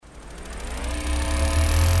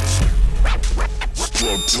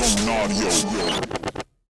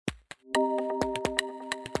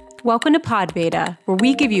Welcome to PodBeta, where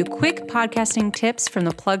we give you quick podcasting tips from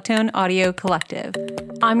the Plugtone Audio Collective.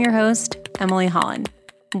 I'm your host, Emily Holland.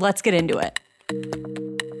 Let's get into it.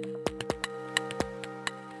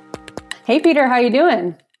 Hey, Peter, how you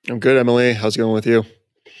doing? I'm good, Emily. How's it going with you?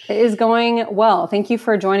 It is going well. Thank you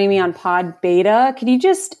for joining me on PodBeta. Could you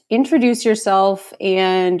just introduce yourself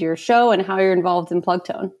and your show and how you're involved in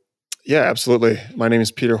Plugtone? Yeah, absolutely. My name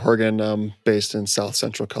is Peter Horgan. I'm based in South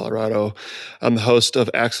Central Colorado. I'm the host of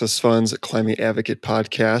Access Fund's Climate Advocate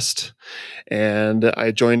podcast, and I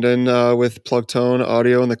joined in with Plugtone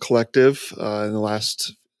Audio and the Collective in the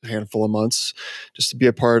last handful of months, just to be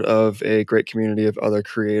a part of a great community of other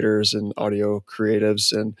creators and audio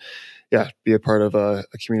creatives, and be a part of a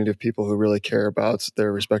community of people who really care about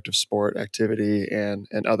their respective sport, activity, and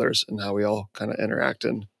others, and how we all kind of interact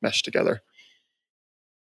and mesh together.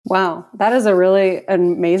 Wow, that is a really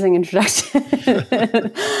amazing introduction.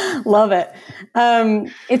 Love it.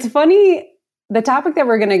 It's funny, the topic that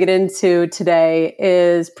we're going to get into today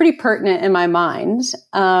is pretty pertinent in my mind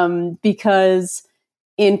because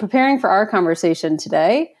in preparing for our conversation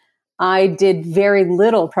today, I did very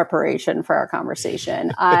little preparation for our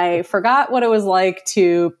conversation. I forgot what it was like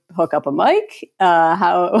to hook up a mic,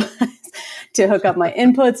 how to hook up my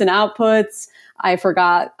inputs and outputs. I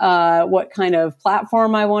forgot what kind of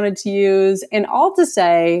platform I wanted to use. And all to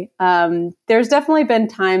say, there's definitely been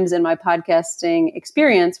times in my podcasting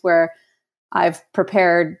experience where I've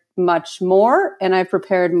prepared much more and I've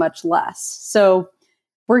prepared much less. So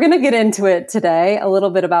we're going to get into it today, a little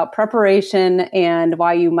bit about preparation and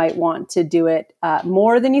why you might want to do it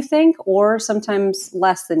more than you think or sometimes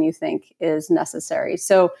less than you think is necessary.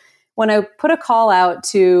 So when I put a call out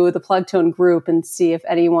to the Plugtone group and see if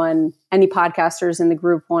any podcasters in the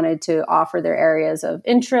group wanted to offer their areas of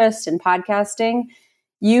interest in podcasting,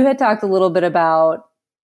 you had talked a little bit about,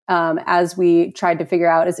 as we tried to figure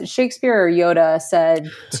out, is it Shakespeare or Yoda said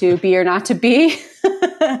to be or not to be?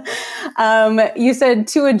 You said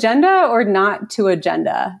to agenda or not to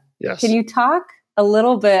agenda. Yes. Can you talk a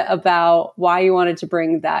little bit about why you wanted to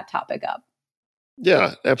bring that topic up?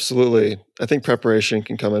 Yeah, absolutely. I think preparation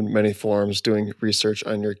can come in many forms, doing research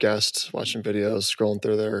on your guests, watching videos, scrolling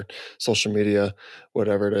through their social media,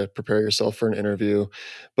 whatever, to prepare yourself for an interview.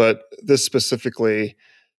 But this specifically,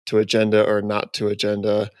 to agenda or not to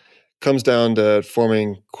agenda, comes down to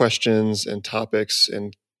forming questions and topics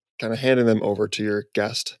and kind of handing them over to your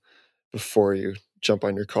guest before you jump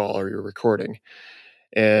on your call or your recording.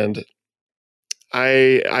 And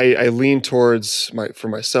I lean towards for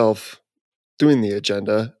myself, doing the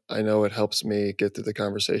agenda. I know it helps me get through the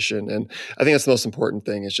conversation. And I think that's the most important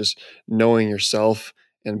thing, is just knowing yourself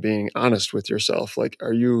and being honest with yourself. Like,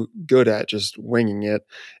 are you good at just winging it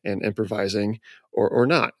and improvising or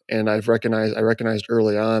not? And I recognized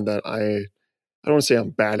early on that I don't want to say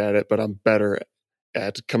I'm bad at it, but I'm better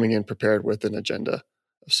at coming in prepared with an agenda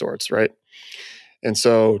of sorts, right? And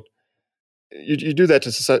so you do that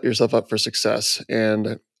to set yourself up for success.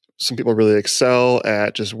 And some people really excel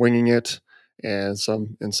at just winging it, and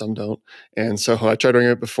some don't. And so I tried doing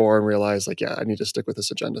it before and realized, I need to stick with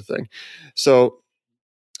this agenda thing. So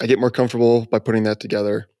I get more comfortable by putting that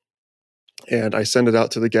together, and I send it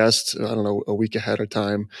out to the guests, I don't know, a week ahead of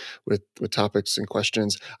time with topics and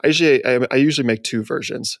questions. I usually make two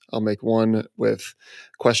versions. I'll make one with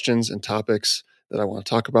questions and topics that I want to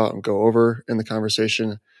talk about and go over in the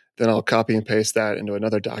conversation. Then I'll copy and paste that into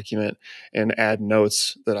another document and add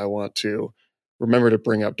notes that I want to remember to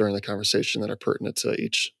bring up during the conversation that are pertinent to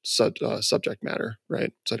each subject matter,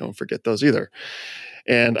 right? So I don't forget those either.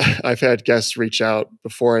 And I've had guests reach out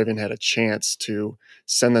before I even had a chance to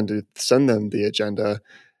send them the agenda.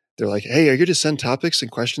 They're like, "Hey, are you to send topics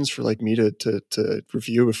and questions for me to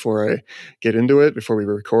review before I get into it, before we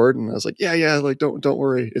record?" And I was like, yeah, don't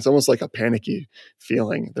worry. It's almost like a panicky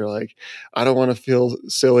feeling. They're like, I don't want to feel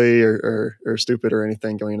silly or stupid or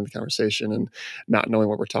anything going into the conversation and not knowing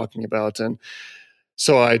what we're talking about. And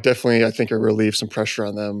so I think I relieve some pressure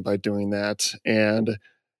on them by doing that. And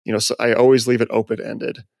so I always leave it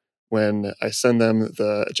open-ended when I send them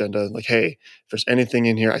the agenda. Like, hey, if there's anything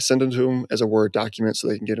in here, I send them to them as a Word document so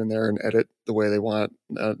they can get in there and edit the way they want,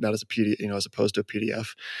 not as a PDF, as opposed to a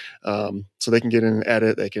PDF. So they can get in and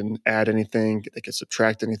edit. They can add anything. They can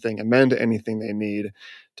subtract anything, amend anything they need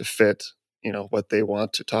to fit, what they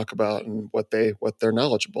want to talk about and what they're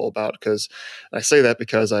knowledgeable about. Because I say that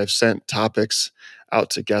because I've sent topics out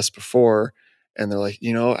to guests before, and they're like,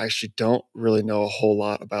 I actually don't really know a whole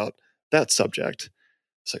lot about that subject.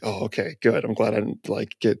 It's like, oh, okay, good. I'm glad I didn't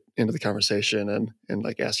get into the conversation and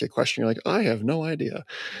ask you a question. You're like, I have no idea.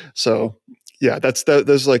 So Yeah,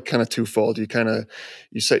 there's like kind of twofold. You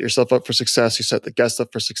set yourself up for success, you set the guest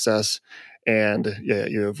up for success, and yeah,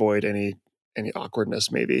 you avoid any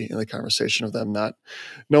awkwardness maybe in the conversation of them not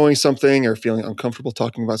knowing something or feeling uncomfortable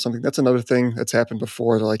talking about something. That's another thing that's happened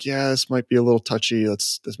before. They're like, yeah, this might be a little touchy.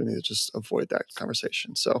 Let's maybe just avoid that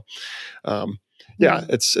conversation. So yeah,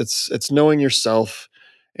 it's knowing yourself,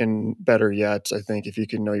 and better yet, I think if you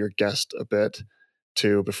can know your guest a bit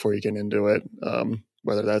too before you get into it,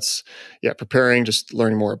 whether that's preparing, just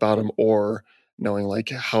learning more about them, or knowing like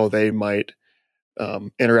how they might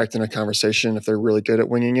interact in a conversation if they're really good at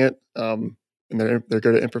winging it. And they're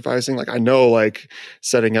good at improvising. Like I know, like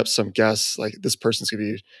setting up some guests, like this person's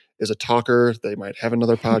is a talker. They might have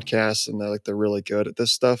another podcast, and they're really good at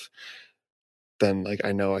this stuff. Then like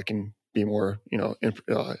I know I can be more,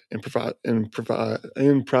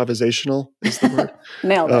 improvisational is the word.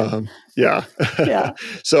 Nailed it. Yeah. Yeah.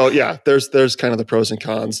 So yeah, there's kind of the pros and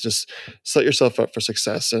cons. Just set yourself up for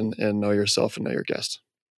success and know yourself and know your guest.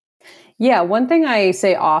 Yeah, one thing I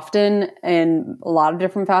say often in a lot of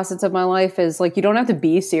different facets of my life is like, you don't have to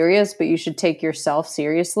be serious, but you should take yourself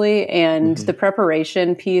seriously. And the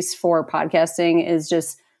preparation piece for podcasting is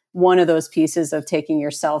just one of those pieces of taking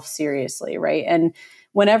yourself seriously, right? And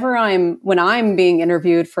when I'm being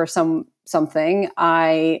interviewed for something,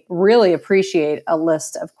 I really appreciate a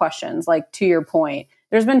list of questions. Like to your point,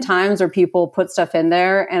 there's been times where people put stuff in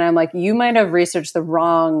there and I'm like, you might have researched the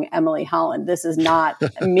wrong Emily Holland. This is not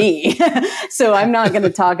me. So I'm not going to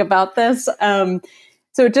talk about this. So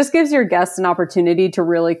it just gives your guests an opportunity to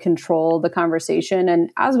really control the conversation.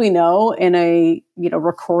 And as we know, in a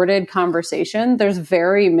recorded conversation, there's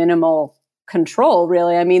very minimal control,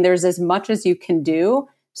 really. I mean, there's as much as you can do.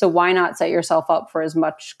 So why not set yourself up for as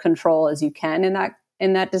much control as you can in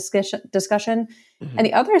that discussion? And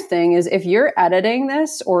the other thing is, if you're editing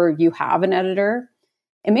this or you have an editor,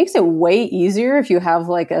 it makes it way easier if you have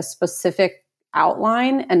like a specific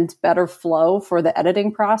outline and better flow for the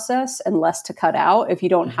editing process and less to cut out if you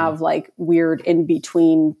don't have like weird in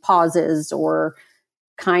between pauses or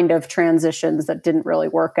kind of transitions that didn't really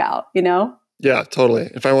work out, Yeah,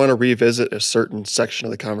 totally. If I want to revisit a certain section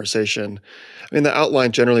of the conversation, I mean, the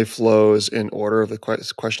outline generally flows in order of the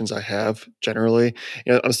questions I have generally.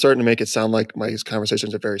 I'm starting to make it sound like my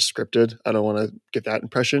conversations are very scripted. I don't want to give that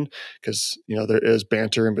impression because, there is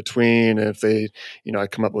banter in between. And if they, I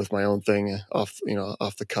come up with my own thing off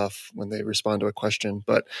the cuff when they respond to a question.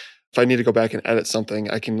 But if I need to go back and edit something,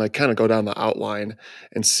 I can like kind of go down the outline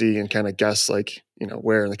and see and kind of guess like,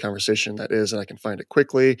 where in the conversation that is, and I can find it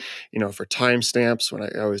quickly. For timestamps, when I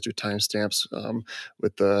always do timestamps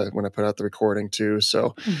when I put out the recording too.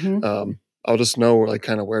 So I'll just know like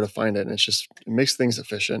kind of where to find it, and it makes things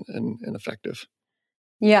efficient and effective.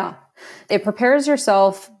 Yeah. It prepares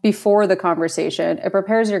yourself before the conversation. It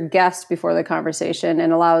prepares your guest before the conversation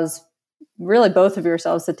and allows really both of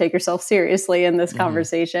yourselves to take yourself seriously in this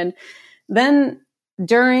conversation. Then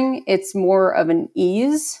during, it's more of an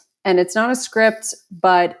ease, and it's not a script,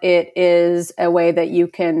 but it is a way that you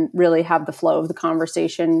can really have the flow of the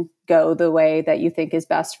conversation go the way that you think is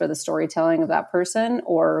best for the storytelling of that person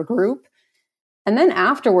or group. And then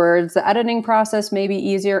afterwards, the editing process may be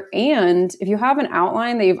easier. And if you have an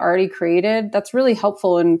outline that you've already created, that's really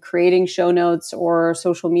helpful in creating show notes or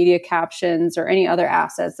social media captions or any other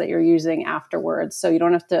assets that you're using afterwards. So you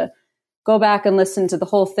don't have to go back and listen to the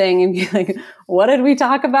whole thing and be like, what did we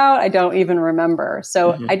talk about? I don't even remember.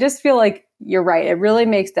 So I just feel like you're right. It really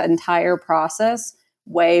makes the entire process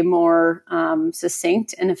way more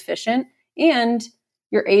succinct and efficient. And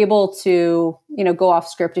you're able to, go off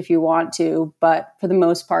script if you want to, but for the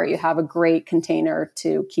most part, you have a great container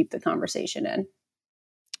to keep the conversation in.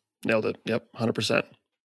 Nailed it. Yep. 100%.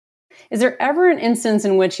 Is there ever an instance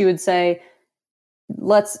in which you would say,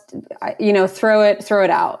 let's, throw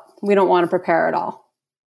it out. We don't want to prepare at all?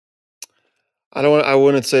 I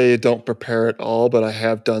wouldn't say don't prepare at all, but I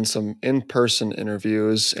have done some in-person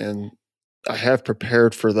interviews and I have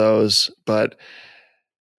prepared for those, but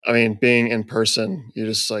I mean, being in person,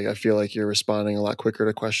 I feel like you're responding a lot quicker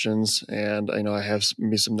to questions. And I know I have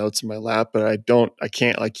maybe some notes in my lap, but I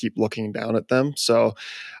can't like keep looking down at them. So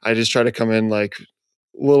I just try to come in like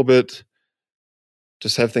a little bit,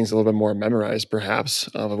 just have things a little bit more memorized perhaps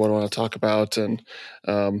of what I want to talk about. And,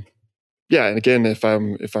 and again, if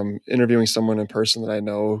I'm interviewing someone in person that I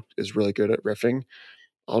know is really good at riffing,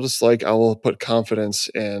 I will put confidence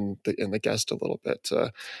in the guest a little bit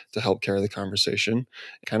to help carry the conversation,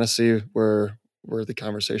 kind of see where the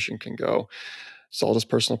conversation can go. It's all just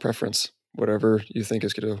personal preference. Whatever you think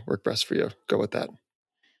is going to work best for you, go with that.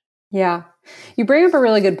 Yeah. You bring up a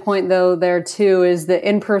really good point, though, there too, is the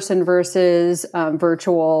in-person versus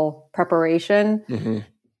virtual preparation. Mm-hmm.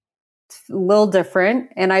 It's a little different.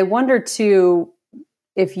 And I wonder too,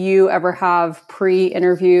 if you ever have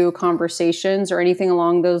pre-interview conversations or anything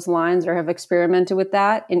along those lines, or have experimented with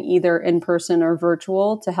that in either in-person or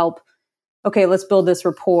virtual to help, okay, let's build this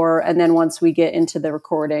rapport. And then once we get into the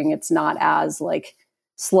recording, it's not as like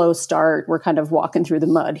slow start. We're kind of walking through the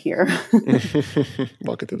mud here.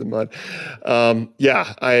 Walking through the mud.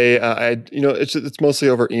 Yeah, it's mostly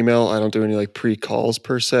over email. I don't do any like pre-calls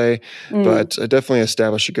per se, but I definitely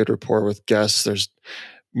establish a good rapport with guests. There's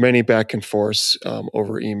many back and forths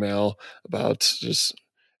over email about just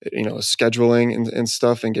scheduling and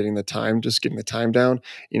stuff, and getting the time down,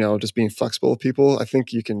 just being flexible with people. I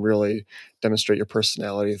think you can really demonstrate your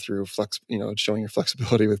personality through showing your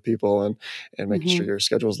flexibility with people and making sure your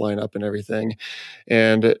schedules line up and everything.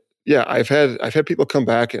 And yeah, I've had people come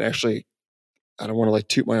back and actually, I don't want to like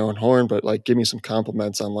toot my own horn, but like give me some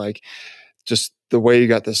compliments on like just the way you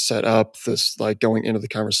got this set up, this like going into the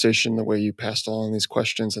conversation, the way you passed along these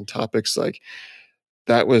questions and topics, like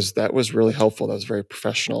that was really helpful. That was very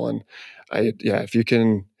professional. And if you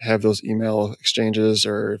can have those email exchanges,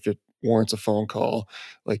 or if it warrants a phone call,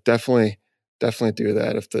 like definitely do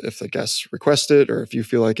that. If the guests request it, or if you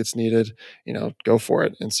feel like it's needed, go for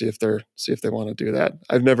it and see if they want to do that.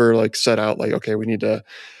 I've never like set out like, okay, we need to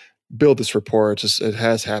build this rapport. It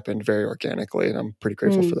has happened very organically, and I'm pretty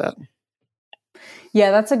grateful for that.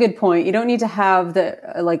 Yeah, that's a good point. You don't need to have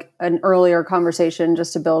an earlier conversation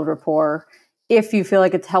just to build rapport. If you feel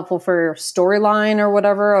like it's helpful for your storyline or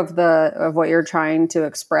whatever of what you're trying to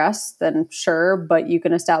express, then sure. But you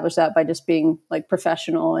can establish that by just being like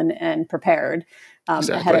professional and prepared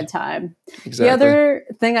ahead of time. Exactly. The other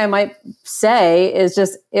thing I might say is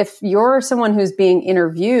just, if you're someone who's being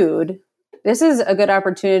interviewed, this is a good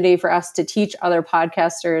opportunity for us to teach other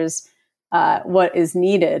podcasters what is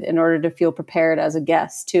needed in order to feel prepared as a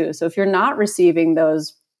guest too. So if you're not receiving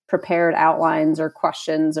those prepared outlines or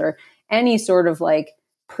questions or any sort of like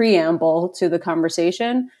preamble to the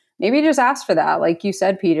conversation, maybe just ask for that. Like you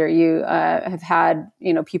said, Peter, you have had,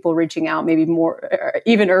 people reaching out maybe more,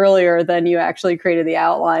 even earlier than you actually created the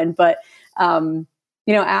outline. But,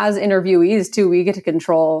 as interviewees too, we get to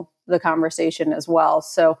control the conversation as well.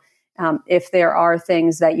 So if there are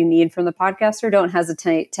things that you need from the podcaster, don't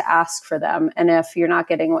hesitate to ask for them. And if you're not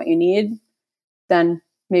getting what you need, then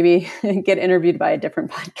maybe get interviewed by a different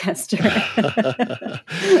podcaster.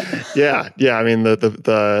 Yeah. I mean,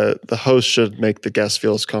 the host should make the guest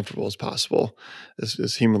feel as comfortable as possible,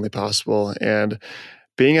 as humanly possible. And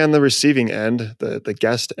being on the receiving end, the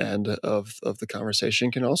guest end of the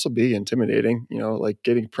conversation can also be intimidating. Like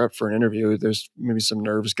getting prepped for an interview, there's maybe some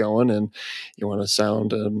nerves going, and you want to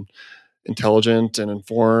sound intelligent and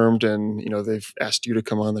informed. And they've asked you to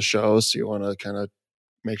come on the show, so you want to kind of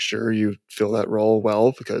make sure you fill that role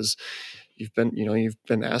well, because you've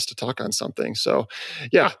been asked to talk on something. So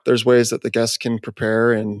yeah, there's ways that the guests can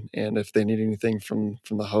prepare, and if they need anything from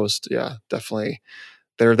the host, yeah, definitely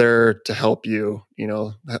they're there to help you,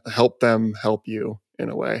 help them help you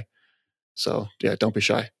in a way. So yeah, don't be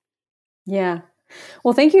shy. Yeah.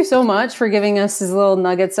 Well, thank you so much for giving us these little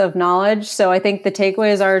nuggets of knowledge. So I think the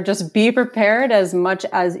takeaways are just be prepared as much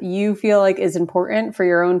as you feel like is important for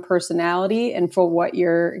your own personality and for what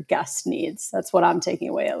your guest needs. That's what I'm taking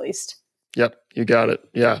away, at least. Yep, you got it.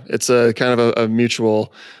 Yeah, it's a kind of a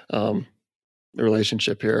mutual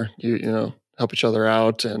relationship here. You help each other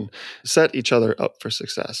out and set each other up for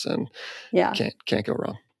success, and can't go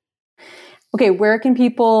wrong. Okay, where can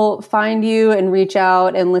people find you and reach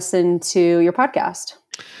out and listen to your podcast?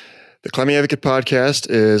 The Climbing Advocate podcast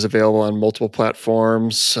is available on multiple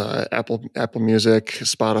platforms: Apple Music,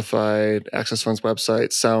 Spotify, Access Fund's website,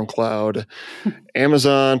 SoundCloud,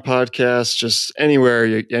 Amazon Podcasts. Just anywhere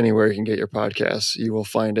you can get your podcasts, you will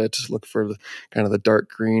find it. Look for kind of the dark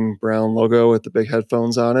green brown logo with the big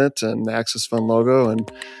headphones on it, and the Access Fund logo,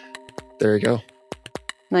 and there you go.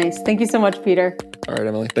 Nice. Thank you so much, Peter. All right,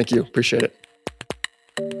 Emily. Thank you. Appreciate it.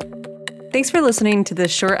 Thanks for listening to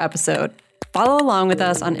this short episode. Follow along with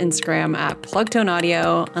us on Instagram at Plugtone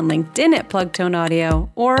Audio, on LinkedIn at Plugtone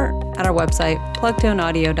Audio, or at our website,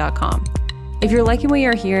 plugtoneaudio.com. If you're liking what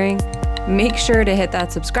you're hearing, make sure to hit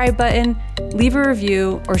that subscribe button, leave a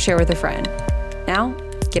review, or share with a friend. Now,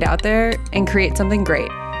 get out there and create something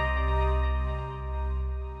great.